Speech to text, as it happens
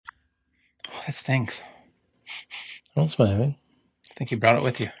That stinks. Don't smell me. I think you brought it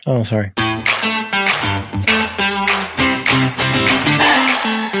with you. Oh, sorry.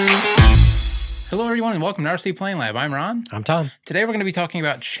 Hello, everyone, and welcome to RC Plane Lab. I'm Ron. I'm Tom. Today, we're going to be talking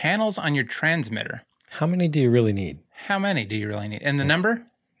about channels on your transmitter. How many do you really need? How many do you really need? And the number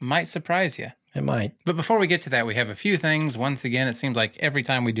might surprise you. It might. But before we get to that, we have a few things. Once again, it seems like every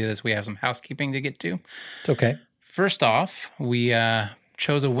time we do this, we have some housekeeping to get to. It's okay. First off, we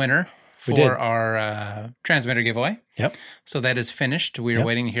chose a winner for our transmitter giveaway. Yep. So that is finished. We are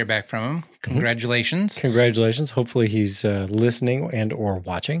waiting to hear back from him. Congratulations. Congratulations. Hopefully he's listening and or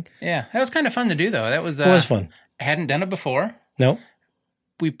watching. Yeah. That was kind of fun to do, though. That was, it was fun. I hadn't done it before. No.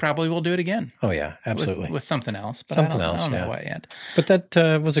 We probably will do it again. Oh, yeah. Absolutely. With something else. But something I else, don't know what yet. But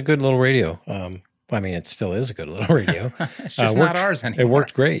that was a good little radio. I mean, it still is a good little radio. It's just not ours anymore. It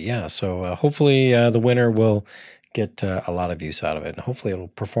worked great, yeah. So hopefully the winner will get a lot of use out of it. And hopefully it'll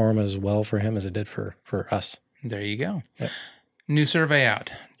perform as well for him as it did for us. There you go. Yep. New survey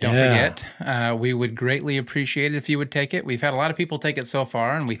out. Don't forget. We would greatly appreciate it if you would take it. We've had a lot of people take it so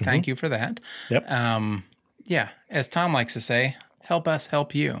far, and we thank you for that. Yep. Yeah, as Tom likes to say, help us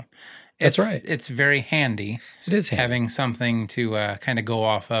help you. That's right. It's very handy. It is handy. Having something to kind of go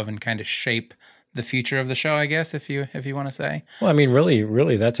off of and kind of shape the future of the show, I guess, if you want to say. Well, I mean,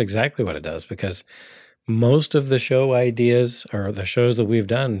 really, that's exactly what it does, because most of the show ideas or the shows that we've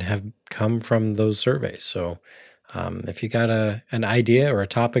done have come from those surveys. So if you got an idea or a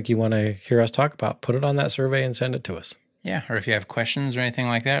topic you want to hear us talk about, put it on that survey and send it to us. Yeah, or if you have questions or anything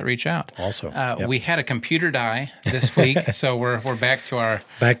like that, reach out. Also, we had a computer die this week, so we're back to our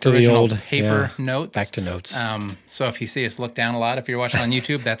the old paper notes. Back to notes. So if you see us look down a lot, if you're watching on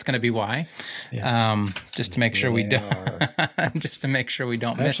YouTube, that's going to be why. Just to make sure we don't. Just to make sure we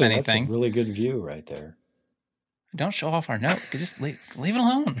don't miss anything. That's a really good view right there. Don't show off our note. Just leave it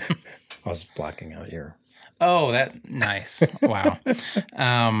alone. I was blocking out your. Oh, nice. Wow.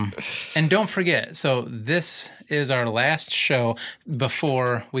 And don't forget, so this is our last show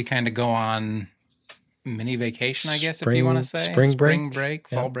before we kind of go on mini vacation, I guess, if you want to say. Spring break,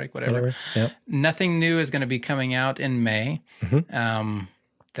 fall break, whatever. Yep. Nothing new is going to be coming out in May. Mm-hmm.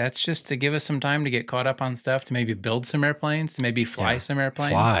 That's just to give us some time to get caught up on stuff, to maybe build some airplanes, to maybe fly some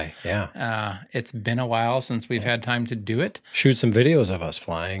airplanes. It's been a while since we've had time to do it. Shoot some videos of us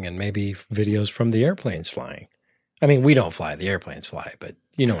flying and maybe videos from the airplanes flying. I mean, we don't fly, the airplanes fly, but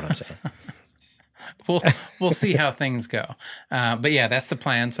you know what I'm saying. We'll see how things go. But yeah, that's the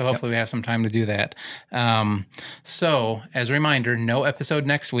plan. So hopefully we have some time to do that. So as a reminder, no episode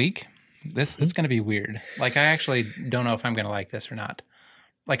next week. It's going to be weird. Like, I actually don't know if I'm going to like this or not.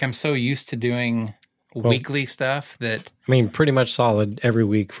 Like, I'm so used to doing weekly stuff that... I mean, pretty much solid every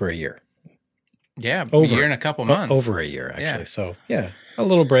week for a year. Yeah, a year and a couple months. Over a year, actually. Yeah. So, yeah, a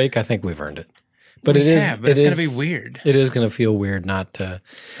little break. I think we've earned it. But it's going to be weird. It is going to feel weird not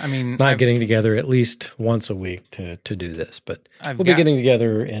getting together at least once a week to do this. But we'll be getting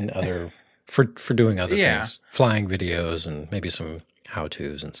together in for doing other things, flying videos and maybe some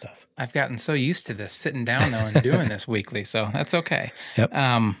how-tos and stuff. I've gotten so used to this, sitting down, though, and doing this weekly, so that's okay. Yep.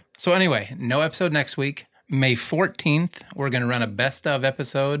 So anyway, no episode next week. May 14th, we're going to run a best-of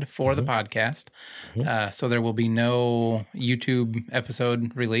episode for the podcast. So there will be no YouTube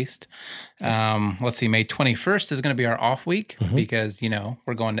episode released. Let's see, May 21st is going to be our off week because,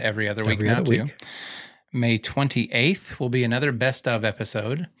 we're going to every other week now, too. May 28th will be another best-of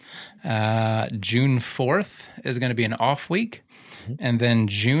episode. June 4th is going to be an off week. And then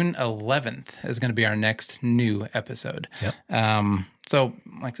June 11th is going to be our next new episode. Yep. So,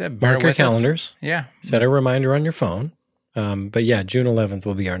 like I said, bear mark your with calendars. us. Yeah. Set a reminder on your phone. But yeah, June 11th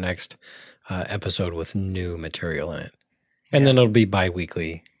will be our next episode with new material in it. And then it'll be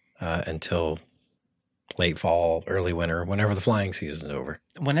bi-weekly until late fall, early winter, whenever the flying season's over.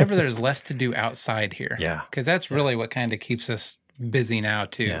 Whenever there's less to do outside here. Yeah. Because that's really what kind of keeps us busy now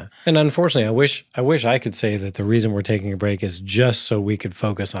too. Yeah. And unfortunately, I wish I could say that the reason we're taking a break is just so we could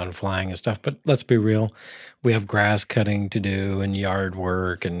focus on flying and stuff. But let's be real. We have grass cutting to do and yard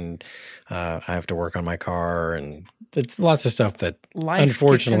work, and I have to work on my car, and it's lots of stuff that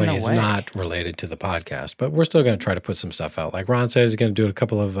unfortunately is not related to the podcast. But we're still going to try to put some stuff out. Like Ron said, he's going to do a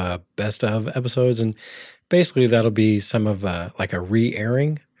couple of best of episoes, and basically that'll be some of like a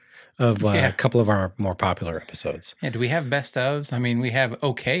re-airing of a couple of our more popular episodes. Yeah, do we have best ofs? I mean, we have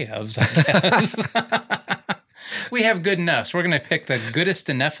okay ofs, I guess. We have good enoughs. We're going to pick the goodest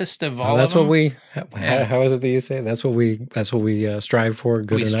enoughest of all that's of them. How is it that you say? That's what we strive for,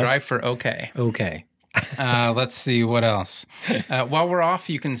 good enough? We strive for okay. Okay. Let's see what else. While we're off,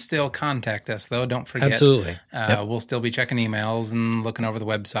 you can still contact us, though. Don't forget. Absolutely. We'll still be checking emails and looking over the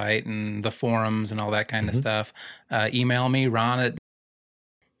website and the forums and all that kind of stuff. Email me,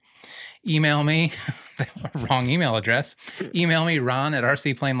 email me, wrong email address. Email me, Ron at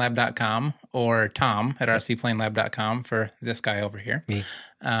rcplanelab.com or Tom at rcplanelab.com for this guy over here. Me.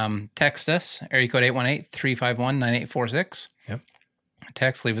 Text us, area code 818-351-9846. Yep.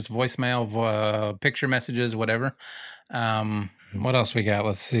 Text, leave us voicemail, picture messages, whatever. What else we got?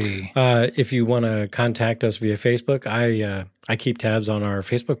 Let's see. If you want to contact us via Facebook, I keep tabs on our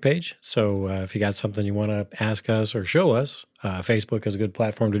Facebook page. So if you got something you want to ask us or show us, Facebook is a good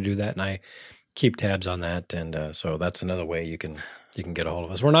platform to do that, and I keep tabs on that. And so that's another way you can get a hold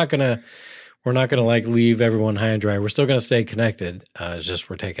of us. We're not gonna like leave everyone high and dry. We're still gonna stay connected. It's just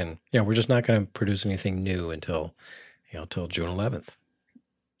we're just not gonna produce anything new until June 11th.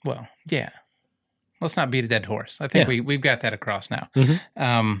 Well, yeah. Let's not beat a dead horse. I think we've got that across now.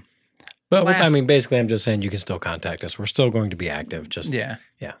 Mm-hmm. But I mean, basically, I'm just saying you can still contact us. We're still going to be active. Just yeah.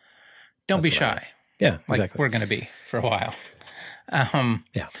 Don't That's be shy. Yeah, like exactly. We're going to be for a while.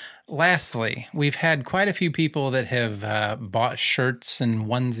 Yeah. Lastly, we've had quite a few people that have bought shirts and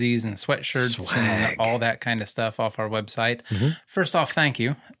onesies and sweatshirts and all that kind of stuff off our website. Mm-hmm. First off, thank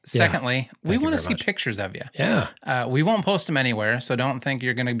you. Secondly, we want to see pictures of you. Yeah. We won't post them anywhere, so don't think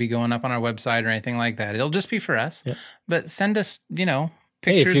you're going to be going up on our website or anything like that. It'll just be for us. Yeah. But send us,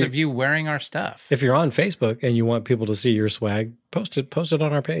 pictures of you wearing our stuff. If you're on Facebook and you want people to see your swag, post it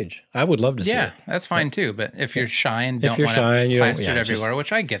on our page. I would love to see it. Yeah, that's fine too. But if you're shy and don't want it plastered everywhere,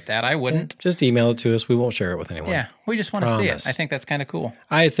 which I get that, I wouldn't. Just email it to us. We won't share it with anyone. Yeah, we just want to see it. I think that's kind of cool.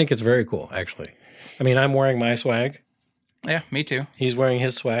 I think it's very cool, actually. I mean, I'm wearing my swag. Yeah, me too. He's wearing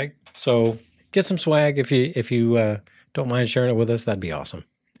his swag. So get some swag if you don't mind sharing it with us. That'd be awesome.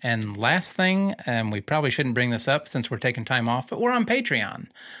 And last thing, and we probably shouldn't bring this up since we're taking time off, but we're on Patreon.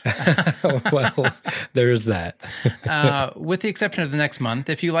 Well, there's that. With the exception of the next month,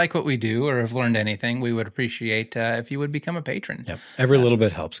 if you like what we do or have learned anything, we would appreciate if you would become a patron. Yep. Every little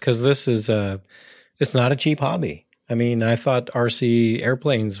bit helps because this is it's not a cheap hobby. I mean, I thought RC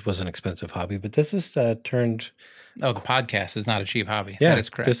airplanes was an expensive hobby, but this has turned... Oh, the podcast is not a cheap hobby. Yeah, that is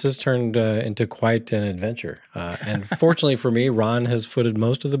correct. This has turned into quite an adventure. And fortunately for me, Ron has footed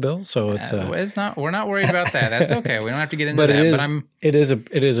most of the bill, so it's not. We're not worried about that. That's okay. We don't have to get into that.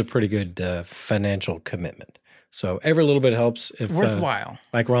 It is a pretty good financial commitment. So every little bit helps. If, worthwhile.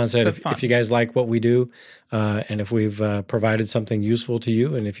 Like Ron said, if you guys like what we do, and if we've provided something useful to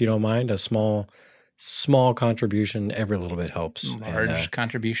you, and if you don't mind, a small contribution, every little bit helps. Large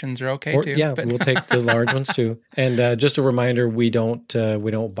contributions are okay too. Yeah, we'll take the large ones too. And just a reminder, we don't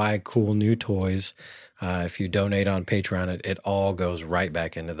buy cool new toys. If you donate on Patreon, it all goes right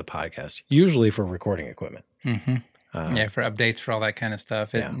back into the podcast, usually for recording equipment. Mm-hmm. For updates, for all that kind of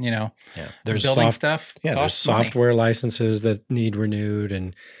stuff. There's building stuff. Yeah, there's software licenses that need renewed,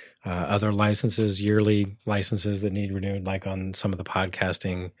 and other licenses, yearly licenses that need renewed, like on some of the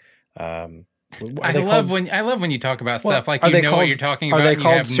podcasting. I love when you talk about stuff like what you're talking about. Are they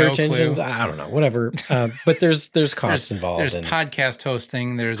called search engines? I don't know, whatever. But there's costs involved. There's podcast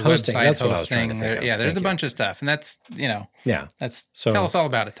hosting. There's website hosting. There's a bunch of stuff, and that's tell us all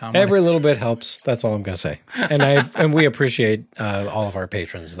about it, Tom. Every little bit helps. That's all I'm going to say. And we appreciate all of our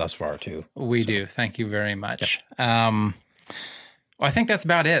patrons thus far too. We do. Thank you very much. Yep. I think that's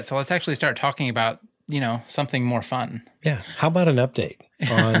about it. So let's actually start talking about something more fun. Yeah. How about an update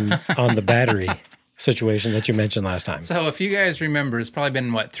on the battery situation that you mentioned last time? So if you guys remember, it's probably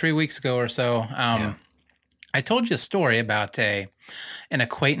been 3 weeks ago or so. I told you a story about an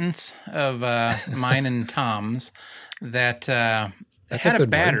acquaintance of mine and Tom's that had a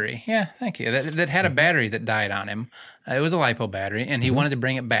battery. One. Yeah, thank you. That had a battery that died on him. It was a LiPo battery, and he wanted to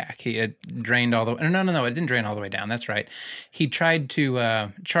bring it back. It drained all the way. No, it didn't drain all the way down. That's right. He tried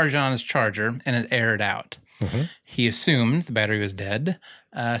to charge it on his charger, and it aired out. Mm-hmm. He assumed the battery was dead,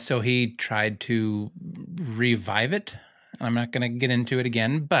 so he tried to revive it. I'm not going to get into it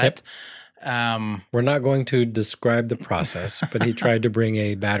again, but... Yep. We're not going to describe the process, but he tried to bring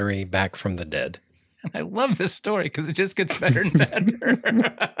a battery back from the dead. And I love this story because it just gets better and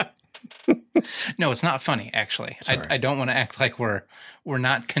better. No, it's not funny, actually. I don't want to act like we're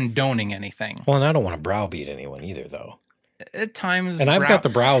not condoning anything. Well, and I don't want to browbeat anyone either, though. At times... And I've got the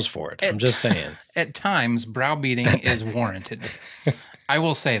brows for it. I'm just saying. At times, browbeating is warranted. I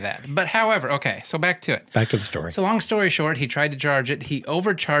will say that. But however, okay, so back to it. Back to the story. So long story short, he tried to charge it. He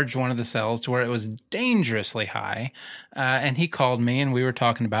overcharged one of the cells to where it was dangerously high. And he called me and we were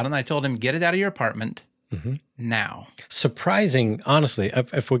talking about it. And I told him, get it out of your apartment now. Surprising, honestly,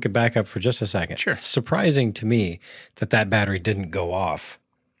 if we could back up for just a second. Sure. Surprising to me that battery didn't go off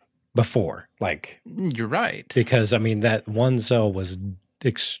before. Like, You're right. because, I mean, that one cell was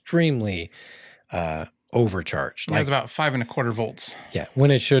extremely overcharged. It was about 5.25 volts. Yeah,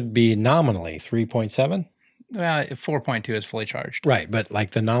 when it should be nominally 3.7. Well, 4.2 is fully charged. Right, but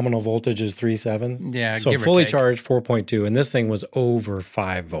like the nominal voltage is 3.7. Yeah, So give or fully take. charged 4.2, and this thing was over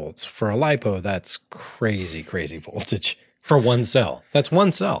 5 volts. For a LiPo, that's crazy voltage for one cell. That's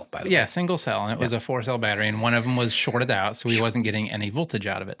one cell, by the way. Yeah, single cell, and it was a 4-cell battery, and one of them was shorted out, so he wasn't getting any voltage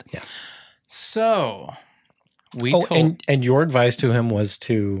out of it. Yeah. So we Oh, told and your advice to him was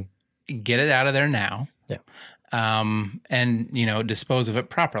to get it out of there now. Yeah. And dispose of it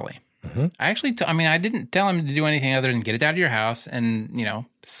properly. Mm-hmm. I actually, I didn't tell him to do anything other than get it out of your house and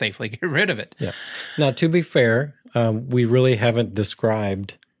safely get rid of it. Yeah. Now, to be fair, we really haven't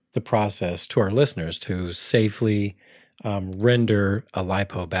described the process to our listeners to safely render a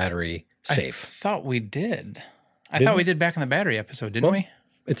LiPo battery safe. I thought we did. I thought we did back in the battery episode, didn't we?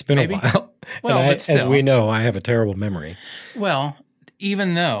 It's been Maybe. a while. Well, And but still. as we know, I have a terrible memory. Well,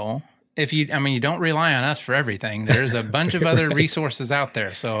 even though if you don't rely on us for everything. There's a bunch of other resources out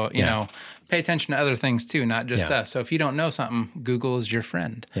there. So, you know, pay attention to other things too, not just us. So if you don't know something, Google is your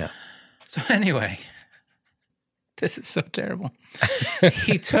friend. Yeah. So anyway, this is so terrible.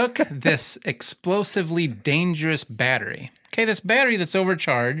 He took this explosively dangerous battery. Okay, this battery that's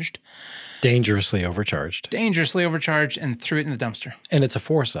overcharged. Dangerously overcharged. And threw it in the dumpster. And it's a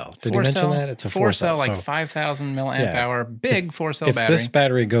 4-cell. Did you mention that? It's a 4-cell, 4-cell. like so 5,000 milliamp hour, big 4-cell battery. If this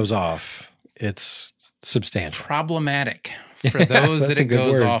battery goes off, it's substantial. Problematic for those that it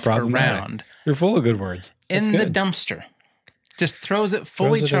goes off around. You're full of good words. That's in good. the dumpster. Just throws it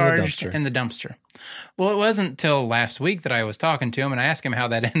fully charged in the dumpster. Well, it wasn't till last week that I was talking to him and I asked him how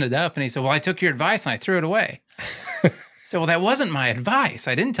that ended up. And he said, well, I took your advice and I threw it away. So, well, that wasn't my advice.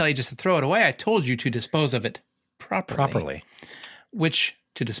 I didn't tell you just to throw it away. I told you to dispose of it properly. Which,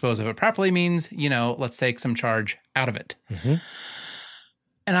 to dispose of it properly means, you know, let's take some charge out of it. Mm-hmm.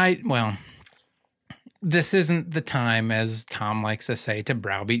 And this isn't the time, as Tom likes to say, to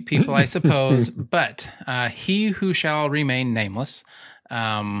browbeat people, I suppose. But he who shall remain nameless,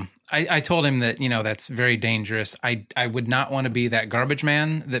 I told him that, you know, that's very dangerous. I would not want to be that garbage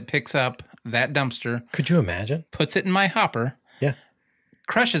man that picks up that dumpster. Could you imagine? Puts it in my hopper. Yeah.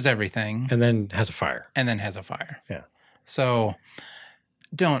 Crushes everything. And then has a fire. Yeah. So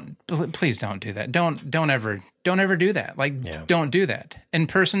please don't do that. Don't ever do that. Like, don't do that. And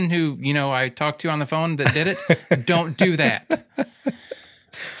person who, you know, I talked to on the phone that did it, don't do that.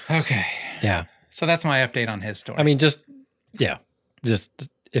 Okay. Yeah. So that's my update on his story. I mean, just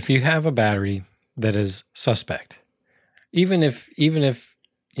if you have a battery that is suspect, even if,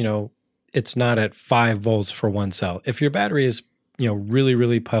 you know, it's not at 5 volts for one cell, if your battery is, you know, really,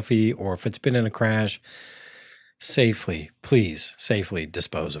 really puffy, or if it's been in a crash, please safely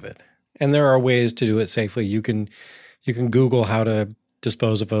dispose of it. And there are ways to do it safely. You can Google how to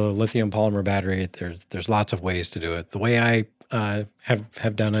dispose of a lithium polymer battery. There's lots of ways to do it. The way I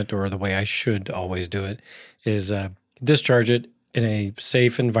have done it, or the way I should always do it, is discharge it in a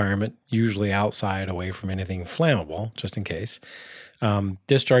safe environment, usually outside, away from anything flammable, just in case.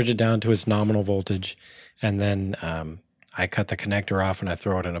 Discharge it down to its nominal voltage, and then I cut the connector off and I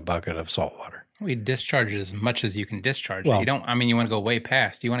throw it in a bucket of salt water. We discharge it as much as you can discharge it. You don't. I mean, you want to go way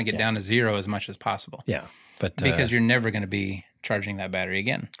past. You want to get down to zero as much as possible. Yeah, but because you're never going to be charging that battery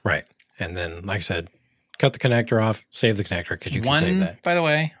again. Right, and then, like I said, cut the connector off, save the connector because you can save that. By the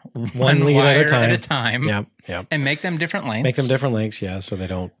way, one lead wire at a time. Yep. And make them different lengths. Make them different lengths, yeah, so they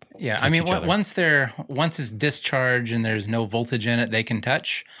don't. Yeah, I mean, once it's discharged and there's no voltage in it, they can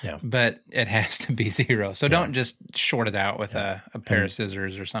touch. Yeah. But it has to be zero. So don't just short it out with a pair of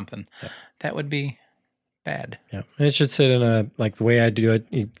scissors or something. Yeah. That would be bad. Yeah, and it should sit in like the way I do it.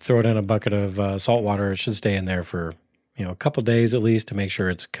 You throw it in a bucket of salt water. It should stay in there for, you know, a couple days at least to make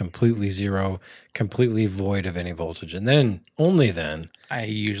sure it's completely zero, completely void of any voltage. And then, only then, I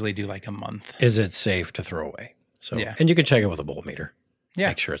usually do like a month. Is it safe to throw away? So, and you can check it with a voltmeter. Yeah.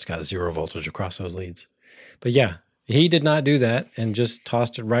 Make sure it's got zero voltage across those leads. But yeah, he did not do that and just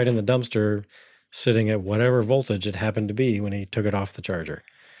tossed it right in the dumpster, sitting at whatever voltage it happened to be when he took it off the charger.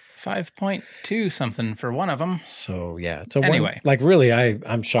 5.2 something for one of them. So yeah. Anyway. Like really,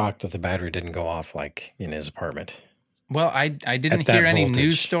 I'm shocked that the battery didn't go off like in his apartment. Well, I didn't hear any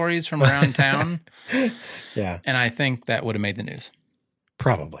news stories from around town. Yeah. And I think that would have made the news.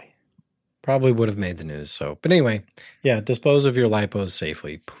 Probably would have made the news. So, but anyway, yeah, dispose of your LiPos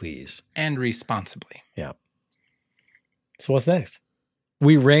safely, please. And responsibly. Yeah. So what's next?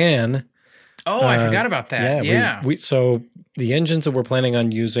 We ran Oh, I forgot about that. Yeah. So the engines that we're planning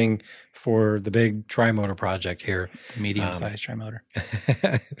on using for the big tri-motor project here. Medium-sized tri-motor.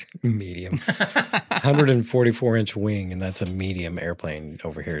 Medium. 144-inch wing, and that's a medium airplane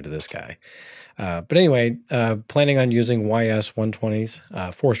over here to this guy. But anyway, planning on using YS 120s,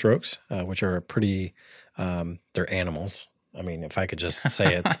 4-strokes, which are pretty, they're animals. I mean, if I could just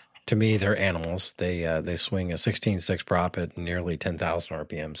say it, to me, they're animals. They swing a 16.6 prop at nearly 10,000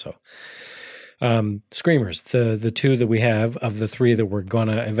 RPM. So Screamers, the two that we have of the three that we're going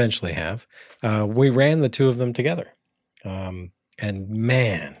to eventually have, we ran the two of them together. And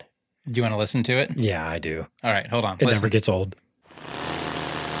man. Do you want to listen to it? Yeah, I do. All right, hold on. It never gets old.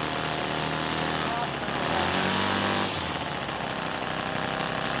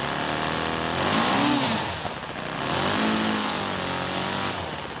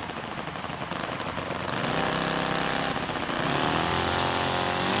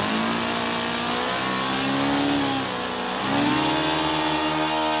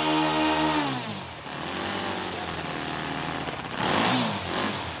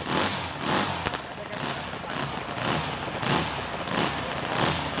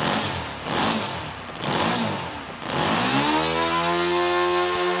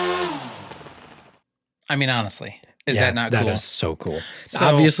 I mean, honestly, is that not cool? That is so cool. So,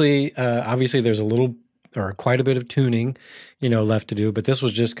 obviously, there's a little or quite a bit of tuning, left to do. But this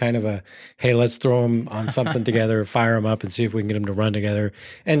was just kind of a, hey, let's throw them on something together, fire them up, and see if we can get them to run together.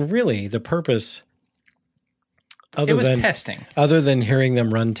 And really, the purpose, testing. Other than hearing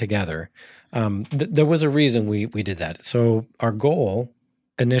them run together, there was a reason we did that. So our goal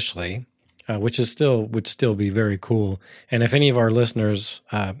initially, which would still be very cool, and if any of our listeners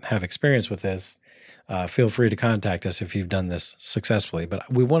have experience with this, feel free to contact us if you've done this successfully. But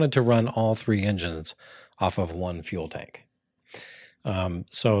we wanted to run all three engines off of one fuel tank.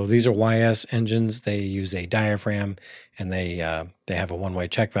 So these are YS engines. They use a diaphragm, and they have a one-way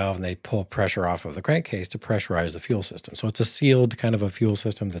check valve, and they pull pressure off of the crankcase to pressurize the fuel system. So it's a sealed kind of a fuel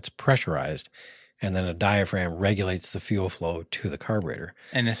system that's pressurized, and then a diaphragm regulates the fuel flow to the carburetor.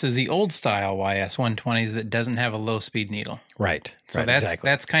 And this is the old style YS 120s that doesn't have a low-speed needle. Right. So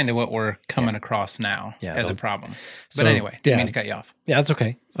that's kind of what we're coming across now as a problem. But anyway, didn't mean to cut you off. Yeah, that's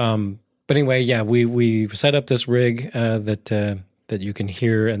okay. But anyway, we set up this rig that you can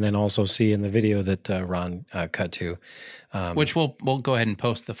hear and then also see in the video that Ron cut to. Which we'll go ahead and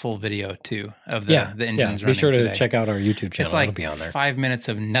post the full video too of the engines running. Be sure to today. Check out our YouTube channel. It's like It'll be on there. 5 minutes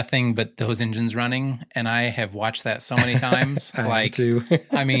of nothing but those engines running, and I have watched that so many times. Too.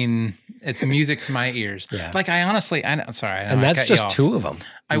 I mean, it's music to my ears. Yeah. Like And that's just two of them.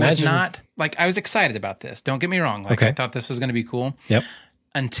 I was excited about this. Don't get me wrong. I thought this was going to be cool. Yep.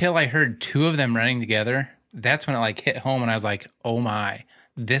 Until I heard two of them running together. That's when it hit home, and I was like, oh my,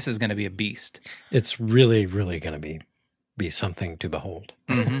 this is going to be a beast. It's really, really going to be something to behold.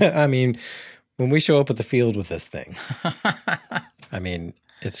 Mm-hmm. I mean, when we show up at the field with this thing, I mean,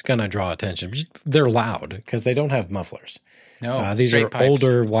 it's going to draw attention. They're loud because they don't have mufflers. No, these are pipes.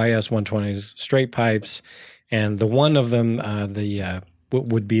 older YS 120s, straight pipes, and the one of them,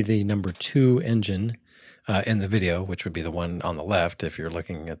 would be the number 2 engine in the video, which would be the one on the left if you're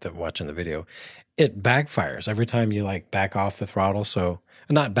looking at watching the video. It backfires every time you back off the throttle. So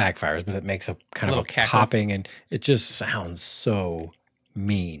not backfires, but it makes a kind of a popping, and it just sounds so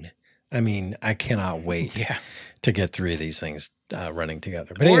mean. I mean, I cannot wait to get 3 of these things running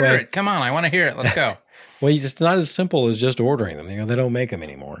together. But Order anyway, it. Come on, I want to hear it. Let's go. Well, it's not as simple as just ordering them. They don't make them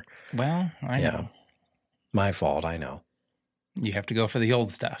anymore. Well, I know. My fault. I know. You have to go for the old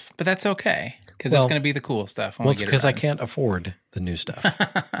stuff, but that's okay because it's going to be the cool stuff. Well, it's because I can't afford the new stuff.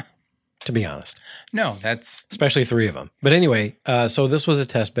 To be honest. No, that's... Especially 3 of them. But anyway, so this was a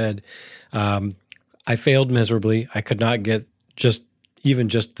test bed. I failed miserably. I could not get just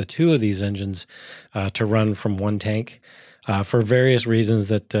the 2 of these engines to run from one tank for various reasons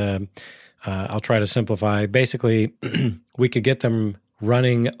that I'll try to simplify. Basically, we could get them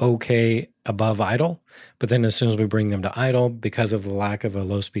running okay above idle, but then as soon as we bring them to idle, because of the lack of a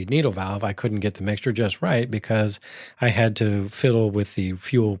low-speed needle valve, I couldn't get the mixture just right because I had to fiddle with the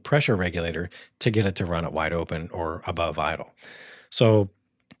fuel pressure regulator to get it to run at wide open or above idle. So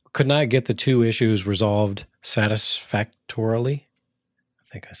could not get the 2 issues resolved satisfactorily.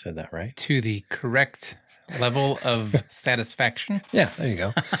 I think I said that right. To the correct level of satisfaction. Yeah, there you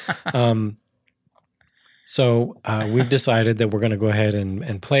go. So we've decided that we're going to go ahead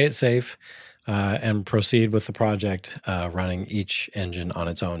and play it safe and proceed with the project running each engine on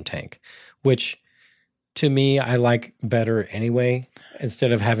its own tank, which to me I like better anyway.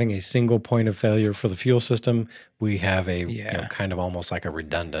 Instead of having a single point of failure for the fuel system, we have a kind of almost like a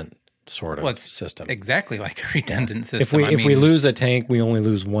redundant sort of Well, it's system. exactly like a redundant system. If we lose a tank, we only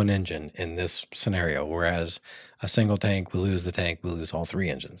lose one engine in this scenario, whereas a single tank, we lose the tank, we lose all three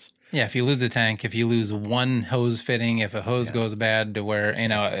engines. Yeah, if you lose the tank, if you lose one hose fitting, if a hose goes bad to where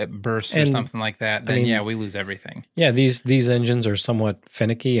it bursts or something like that, then we lose everything. Yeah, these engines are somewhat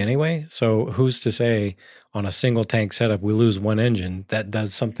finicky anyway. So who's to say on a single tank setup we lose one engine that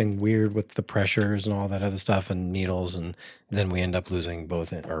does something weird with the pressures and all that other stuff and needles, and then we end up losing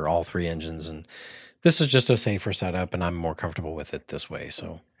both or all three engines. And this is just a safer setup, and I'm more comfortable with it this way.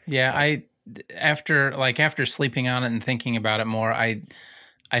 So yeah, after sleeping on it and thinking about it more, I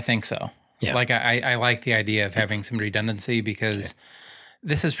think so. Yeah. Like I like the idea of having some redundancy because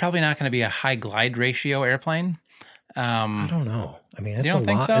this is probably not going to be a high glide ratio airplane. I don't know. I mean, it's you don't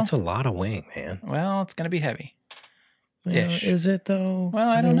think so? It's a lot of wing, man. Well, it's going to be heavy. Well, is it though? Well,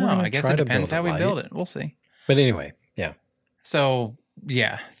 I don't know. I guess it depends how we build it. We'll see. But anyway, yeah. So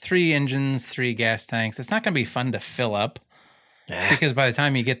yeah, 3 engines, 3 gas tanks. It's not going to be fun to fill up. Because by the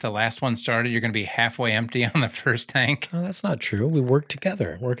time you get the last one started, you're going to be halfway empty on the first tank. Oh, that's not true. We work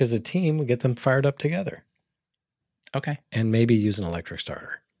together. Work as a team. We get them fired up together. Okay. And maybe use an electric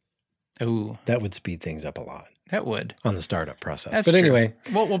starter. Ooh. That would speed things up a lot. That would. On the startup process. That's but true. Anyway.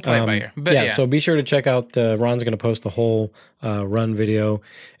 We'll play it by ear. But so be sure to check out, Ron's going to post the whole run video.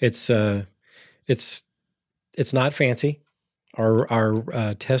 It's not fancy.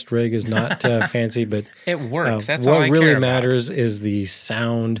 Our test rig is not fancy, but it works. That's all I care what really about. matters is the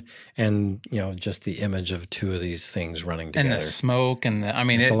sound and just the image of 2 of these things running together. And the smoke and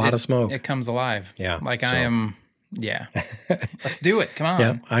it's a lot of smoke. It comes alive. Yeah. I am. Yeah. Let's do it. Come on.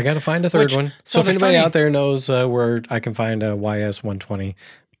 Yeah. I got to find a third one. So if anybody out there knows where I can find a YS120,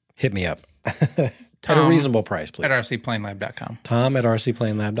 hit me up. At a reasonable price, please. At rcplanelab.com. Tom at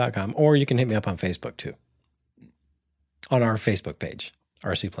rcplanelab.com. Or you can hit me up on Facebook too. On our Facebook page,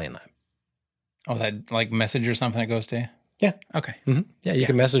 RC Plane Lab. Oh, that message or something that goes to you? Yeah. Okay. Mm-hmm. Yeah, you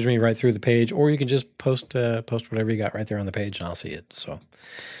can message me right through the page, or you can just post whatever you got right there on the page, and I'll see it. So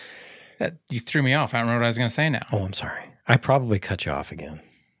you threw me off. I don't know what I was going to say now. Oh, I'm sorry. I probably cut you off again.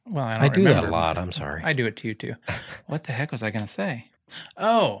 Well, I do that a lot. I'm sorry. I do it to you too. What the heck was I going to say?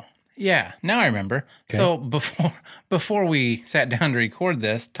 Oh, yeah. Now I remember. Okay. So before we sat down to record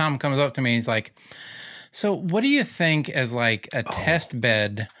this, Tom comes up to me and he's like, so what do you think as a test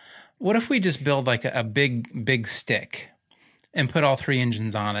bed? What if we just build a big stick and put all 3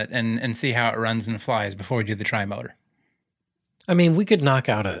 engines on it and see how it runs and flies before we do the tri-motor? I mean, we could knock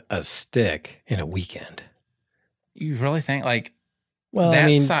out a stick in a weekend. You really think well,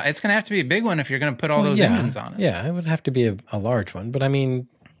 it's going to have to be a big one if you're going to put all those engines on it. Yeah, it would have to be a large one. But I mean,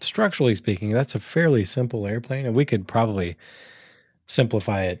 structurally speaking, that's a fairly simple airplane, and we could probably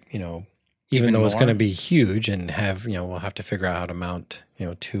simplify it, even though it's going to be huge and have, we'll have to figure out how to mount,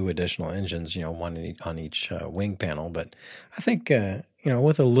 2 additional engines, one on each wing panel. But I think,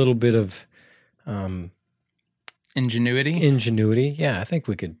 with a little bit of ingenuity, yeah, I think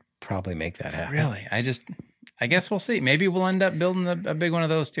we could probably make that happen. Really? I guess we'll see. Maybe we'll end up building a big one of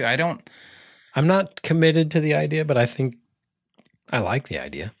those too. I'm not committed to the idea, but I think I like the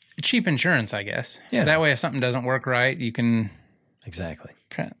idea. Cheap insurance, I guess. Yeah. That way, if something doesn't work right, you can. Exactly.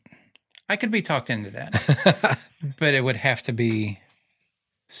 I could be talked into that, but it would have to be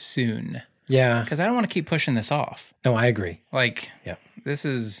soon. Yeah. Because I don't want to keep pushing this off. No, I agree.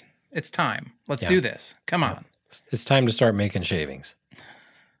 It's time. Let's do this. Come on. It's time to start making shavings.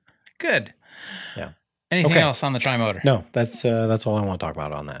 Good. Yeah. Anything else on the tri-motor? No, that's all I want to talk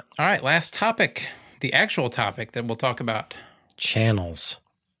about on that. All right. Last topic, the actual topic that we'll talk about. Channels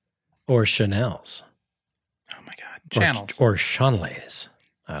or Chanels. Oh my God. Channels. Or Chanelays.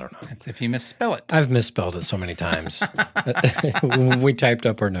 I don't know. That's if you misspell it. I've misspelled it so many times. When we typed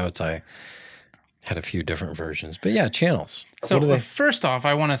up our notes, I had a few different versions. But yeah, channels. So first off,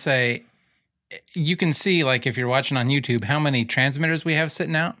 I want to say, you can see, if you're watching on YouTube, how many transmitters we have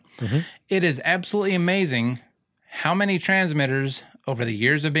sitting out. Mm-hmm. It is absolutely amazing how many transmitters over the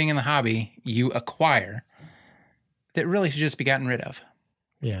years of being in the hobby you acquire that really should just be gotten rid of.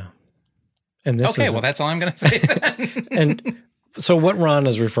 Yeah. And this well, that's all I'm going to say then. And so what Ron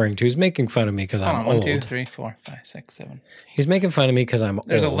is referring to, he's making fun of me because I'm old. 1, 2, 3, 4, 5, 6, 7. He's making fun of me because I'm old.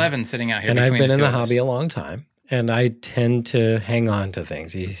 There's 11 sitting out here. And I've been in the hobby a long time, and I tend to hang on to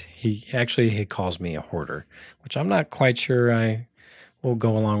things. He calls me a hoarder, which I'm not quite sure I will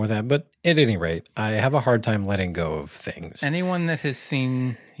go along with that. But at any rate, I have a hard time letting go of things. Anyone that has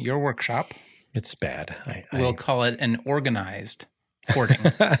seen your workshop, it's bad. We'll call it an organized hoarding.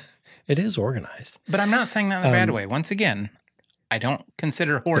 It is organized. But I'm not saying that in a bad way. Once again, I don't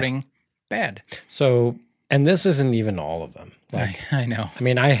consider hoarding bad. So And this isn't even all of them. Like, I know. I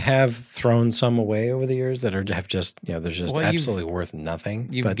mean, I have thrown some away over the years that have just, they're just Well, absolutely worth nothing.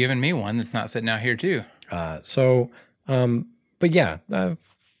 You've given me one that's not sitting out here too. But yeah, I've,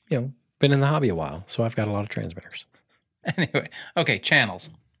 been in the hobby a while, so I've got a lot of transmitters. Anyway, okay, channels.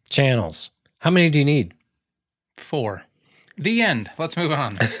 Channels. How many do you need? 4. The end. Let's move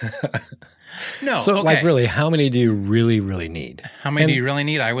on. No. So, okay. like, really, how many do you really, really need? How many do you really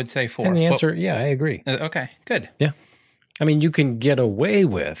need? I would say 4. And the answer, yeah, I agree. Okay, good. Yeah. I mean, you can get away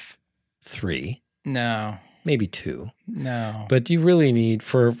with 3, No. maybe 2. No. But you really need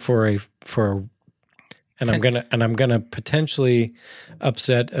I'm gonna potentially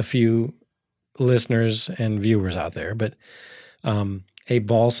upset a few listeners and viewers out there, but a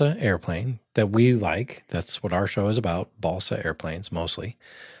balsa airplane that we like, that's what our show is about, balsa airplanes mostly.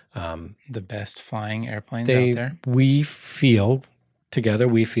 The best flying airplanes out there. We feel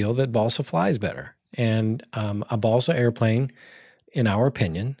that balsa flies better. And a balsa airplane, in our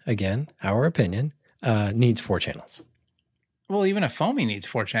opinion, needs 4 channels. Well, even a foamy needs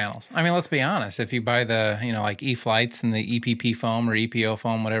 4 channels. I mean, let's be honest. If you buy the, like E-Flights and the EPP foam or EPO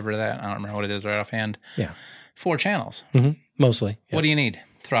foam, whatever that, I don't remember what it is right offhand. Yeah. 4 channels. Mm-hmm. Mostly. Yeah. What do you need?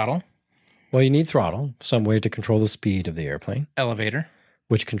 Throttle. Well, you need throttle, some way to control the speed of the airplane. Elevator.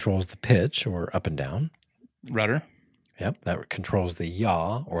 Which controls the pitch or up and down. Rudder. Yep, that controls the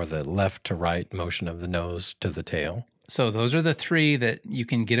yaw or the left to right motion of the nose to the tail. So those are the 3 that you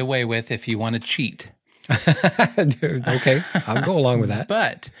can get away with if you want to cheat. Dude, okay, I'll go along with that.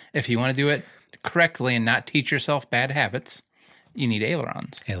 But if you want to do it correctly and not teach yourself bad habits, you need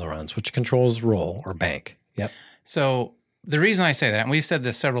ailerons. Ailerons, which controls roll or bank. Yep. So the reason I say that, and we've said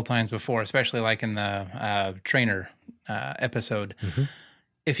this several times before, especially like in the trainer episode,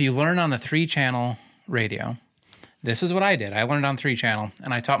 if you learn on a 3-channel radio, this is what I did. I learned on 3-channel,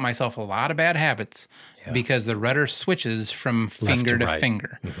 and I taught myself a lot of bad habits because the rudder switches from finger to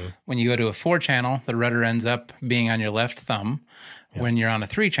finger. Mm-hmm. When you go to a 4-channel, the rudder ends up being on your left thumb. Yeah. When you're on a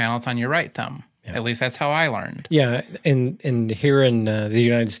 3-channel, it's on your right thumb. Yeah. At least that's how I learned. Yeah, and here in the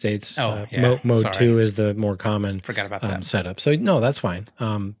United States, mode 2 is the more common Forgot about that. Setup. So no, that's fine.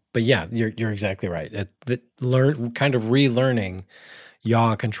 But yeah, you're exactly right. Relearning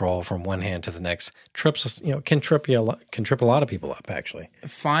yaw control from one hand to the next can trip a lot of people up, actually.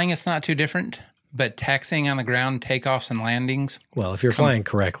 Flying, it's not too different, but taxiing on the ground, takeoffs and landings. Well, if you're flying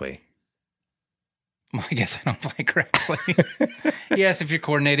correctly. Well, I guess I don't fly correctly. Yes, if you're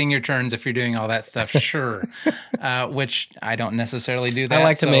coordinating your turns, if you're doing all that stuff, sure. Which I don't necessarily do that. I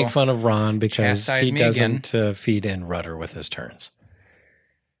like to make fun of Ron because he doesn't feed in rudder with his turns.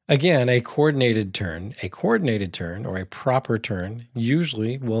 Again, a coordinated turn or a proper turn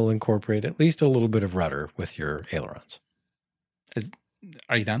usually will incorporate at least a little bit of rudder with your ailerons.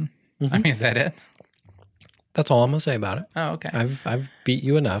 Are you done? Mm-hmm. I mean, is that it? That's all I'm gonna say about it. Oh, okay. I've beat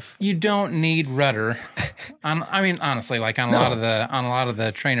you enough. You don't need rudder. Honestly, like on a lot of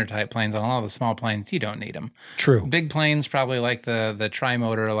the trainer type planes, on a lot of the small planes, you don't need them. True. Big planes, probably like the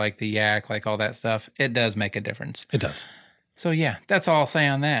tri-motor, like the Yak, like all that stuff. It does make a difference. It does. So yeah, that's all I'll say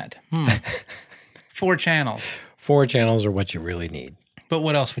on that. 4 channels. 4 channels are what you really need. But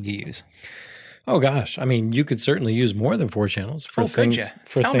what else would you use? Oh gosh, I mean, you could certainly use more than 4 channels for things. Could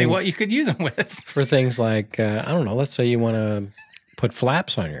you? Tell me what you could use them with. For things like I don't know. Let's say you want to put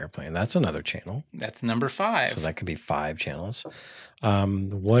flaps on your airplane. That's another channel. That's number 5. So that could be 5 channels.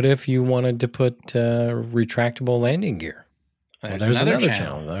 What if you wanted to put retractable landing gear? There's another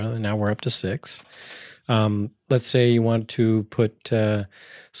channel. Now we're up to 6. Let's say you want to put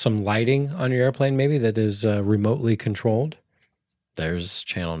some lighting on your airplane, maybe that is remotely controlled. There's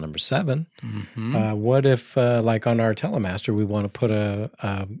channel number 7. Mm-hmm. What if, like on our Telemaster, we want to put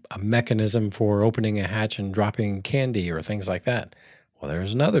a mechanism for opening a hatch and dropping candy or things like that? Well,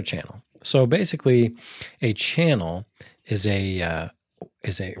 there's another channel. So basically, a channel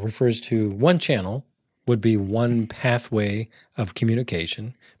refers to one channel would be one pathway of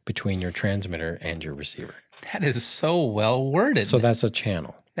communication between your transmitter and your receiver. That is so well worded. So that's a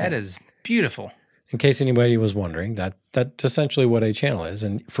channel. That is beautiful. In case anybody was wondering, that's essentially what a channel is.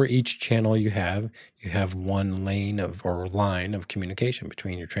 And for each channel you have one line of communication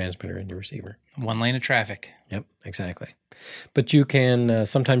between your transmitter and your receiver. One lane of traffic. Yep, exactly. But you can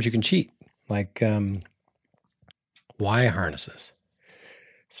sometimes you can cheat, like Y harnesses.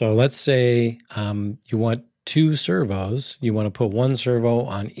 So let's say you want 2 servos. You want to put 1 servo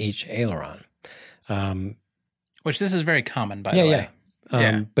on each aileron. Which this is very common, by the way.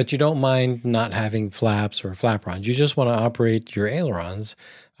 Yeah. But you don't mind not having flaps or flaprons. You just want to operate your ailerons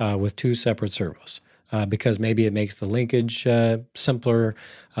with 2 separate servos. because maybe it makes the linkage simpler.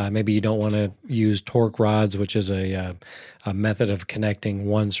 Maybe you don't want to use torque rods, which is a method of connecting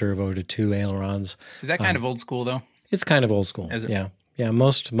one servo to two ailerons. Is that kind of old school, though? It's kind of old school. Is it? Yeah. Yeah,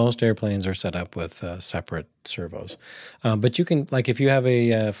 most airplanes are set up with separate servos. But you can, like if you have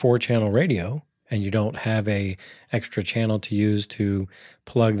a 4-channel radio and you don't have a extra channel to use to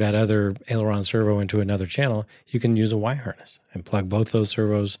plug that other aileron servo into another channel, you can use a Y harness and plug both those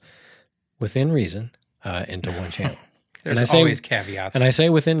servos within reason into one channel. There's always caveats. And I say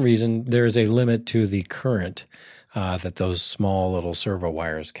within reason, there's a limit to the current that those small little servo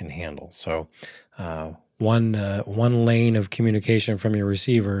wires can handle. So one lane of communication from your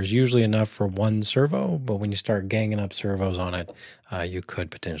receiver is usually enough for one servo, but when you start ganging up servos on it, you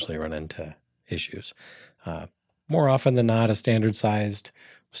could potentially run into issues. More often than not, a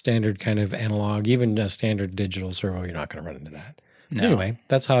standard kind of analog, even a standard digital servo, you're not going to run into that. No. Anyway,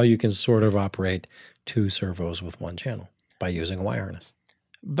 that's how you can sort of operate 2 servos with one channel, by using a Y harness.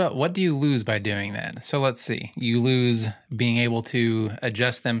 But what do you lose by doing that? So let's see. You lose being able to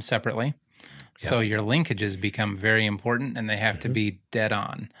adjust them separately. So your linkages become very important, and they have to be dead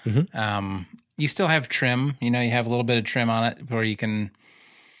on. You still have trim. You have a little bit of trim on it where you can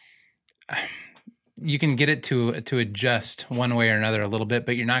get it to adjust one way or another a little bit,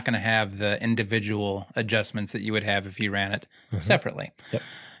 but you're not going to have the individual adjustments that you would have if you ran it separately. Yep.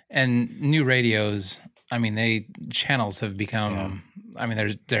 And new radios, channels have become,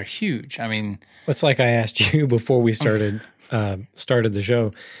 they're huge. It's like I asked you before we started the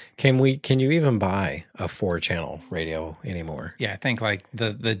show. Can you even buy a 4-channel radio anymore? Yeah, I think like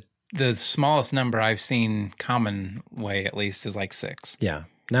the smallest number I've seen, common way at least, is like 6. Yeah.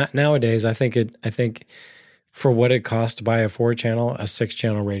 Not nowadays. I think for what it costs to buy a 4-channel, a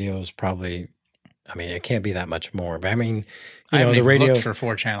 6-channel radio is probably. It can't be that much more. But the radio looked for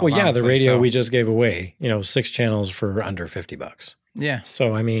 4 channels. Well, yeah, honestly, the radio we just gave away. 6 channels for under $50. Yeah.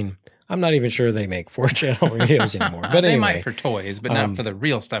 So I'm not even sure they make 4-channel radios anymore. But they anyway, might for toys, but not for the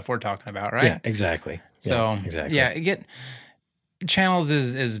real stuff we're talking about, right? Yeah, exactly. So exactly. Yeah, channels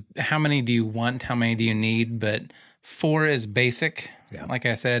is how many do you want? How many do you need? But 4 is basic, like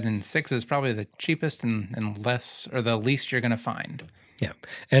I said, and 6 is probably the cheapest and less or the least you're going to find. Yeah,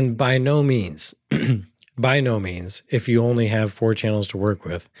 and by no means, if you only have 4 channels to work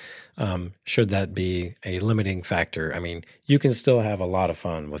with, should that be a limiting factor. You can still have a lot of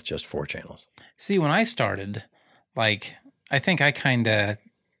fun with just 4 channels. See, when I started, I think I kind of,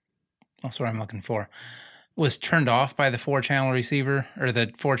 that's what I'm looking for, was turned off by the 4-channel receiver or the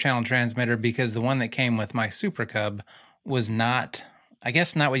 4-channel transmitter because the one that came with my Super Cub was not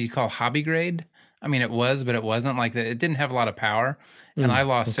what you call hobby grade. It was, but it wasn't like that. It didn't have a lot of power, and I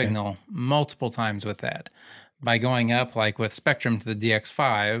lost signal multiple times with that. By going up, like with Spectrum to the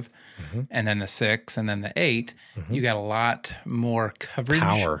DX5, and then the 6, and then the 8, you got a lot more coverage.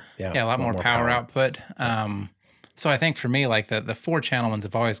 Power. Yeah, a lot more power output. So I think for me, like the 4-channel ones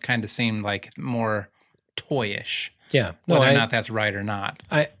have always kind of seemed like more toyish. Yeah. Whether or not that's right or not.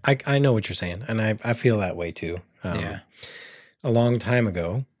 I know what you're saying, and I feel that way too. A long time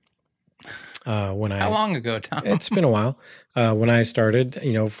ago, how long ago, Tom? It's been a while. When I started,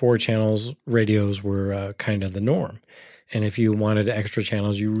 4 channels radios were kind of the norm. And if you wanted extra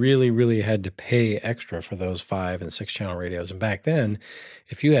channels, you really, really had to pay extra for those 5 and 6-channel radios. And back then,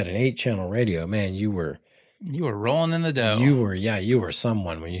 if you had an 8-channel radio, man, you were rolling in the dough. You were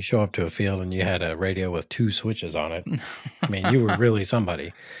someone. When you show up to a field and you had a radio with 2 switches on it, you were really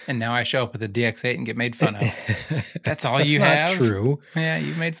somebody. And now I show up with a DX8 and get made fun of. That's all you have? That's not true. Yeah,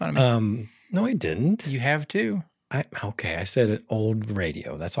 you've made fun of me. No, I didn't. You have too. I said an old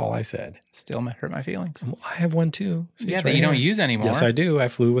radio. That's all I said. Still hurt my feelings. Well, I have one too. See, that you don't use anymore. Yes, I do. I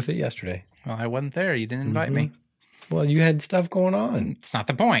flew with it yesterday. Well, I wasn't there. You didn't invite me. Well, you had stuff going on. It's not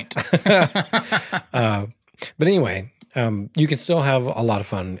the point. But anyway, you can still have a lot of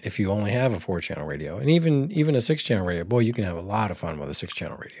fun if you only have a 4-channel radio. And even a 6-channel radio. Boy, you can have a lot of fun with a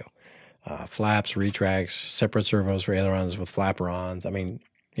 6-channel radio. Flaps, retracts, separate servos for ailerons with flapper-ons.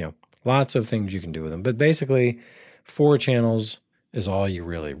 Lots of things you can do with them. But basically, 4 channels is all you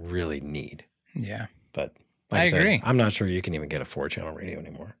really, really need. Yeah. But like I agree. I'm not sure you can even get a 4-channel radio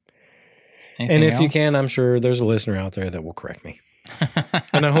anymore. Anything and if else? you can, I'm sure there's a listener out there that will correct me.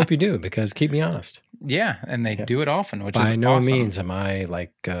 And I hope you do, because keep me honest. Yeah, and they do it often, which By is no awesome. means am I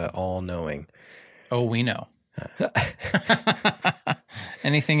all-knowing. Oh, we know.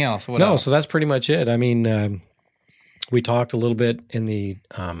 Anything else? What else? So that's pretty much it. We talked a little bit in the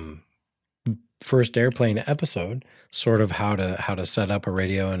first airplane episode, sort of how to set up a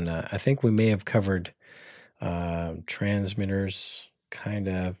radio, and I think we may have covered transmitters, kind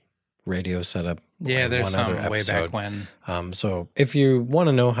of radio setup Yeah, on there's one some other way back episode. when. So if you want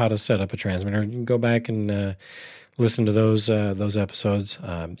to know how to set up a transmitter, you can go back and listen to those episodes.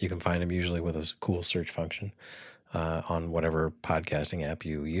 You can find them usually with a cool search function on whatever podcasting app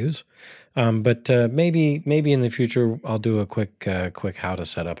you use. But maybe in the future I'll do a quick how to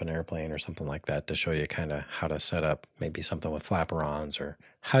set up an airplane or something like that to show you kind of how to set up maybe something with flapper-ons or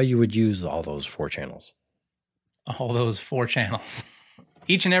how you would use all those 4 channels. All those 4 channels.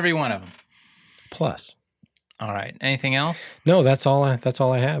 Each and every one of them. Plus. All right. Anything else? No, that's all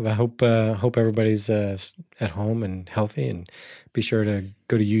I have. I hope everybody's at home and healthy, and be sure to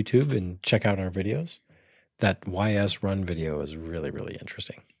go to YouTube and check out our videos. That YS Run video is really, really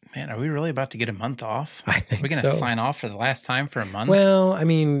interesting. Man, are we really about to get a month off? I think We're going to sign off for the last time for a month? Well, I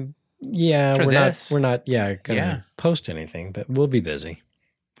mean, yeah, For we're this? not gonna post anything, but we'll be busy.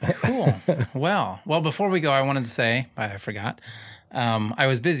 Cool. Well, before we go, I wanted to say, I forgot, I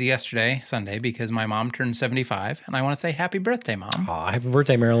was busy yesterday, Sunday, because my mom turned 75, and I want to say happy birthday, Mom. Aw, happy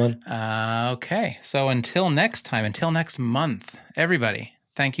birthday, Marilyn. Okay. So until next time, until next month, everybody,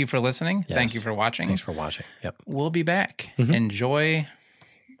 thank you for listening. Yes. Thank you for watching. Thanks for watching. Yep. We'll be back. Mhm. Enjoy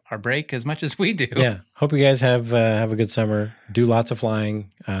our break as much as we do. Yeah. Hope you guys have a good summer. Do lots of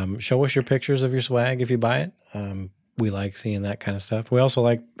flying. Show us your pictures of your swag if you buy it. We like seeing that kind of stuff. We also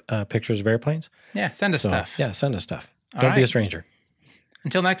like pictures of airplanes. Yeah, send us stuff. Yeah, send us stuff. All Don't be right. a stranger.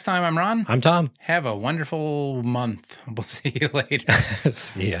 Until next time, I'm Ron. I'm Tom. Have a wonderful month. We'll see you later.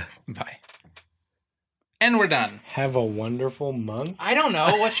 See ya. Bye. And we're done. Have a wonderful month. I don't know.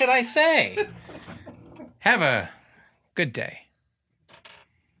 What should I say? Have a good day.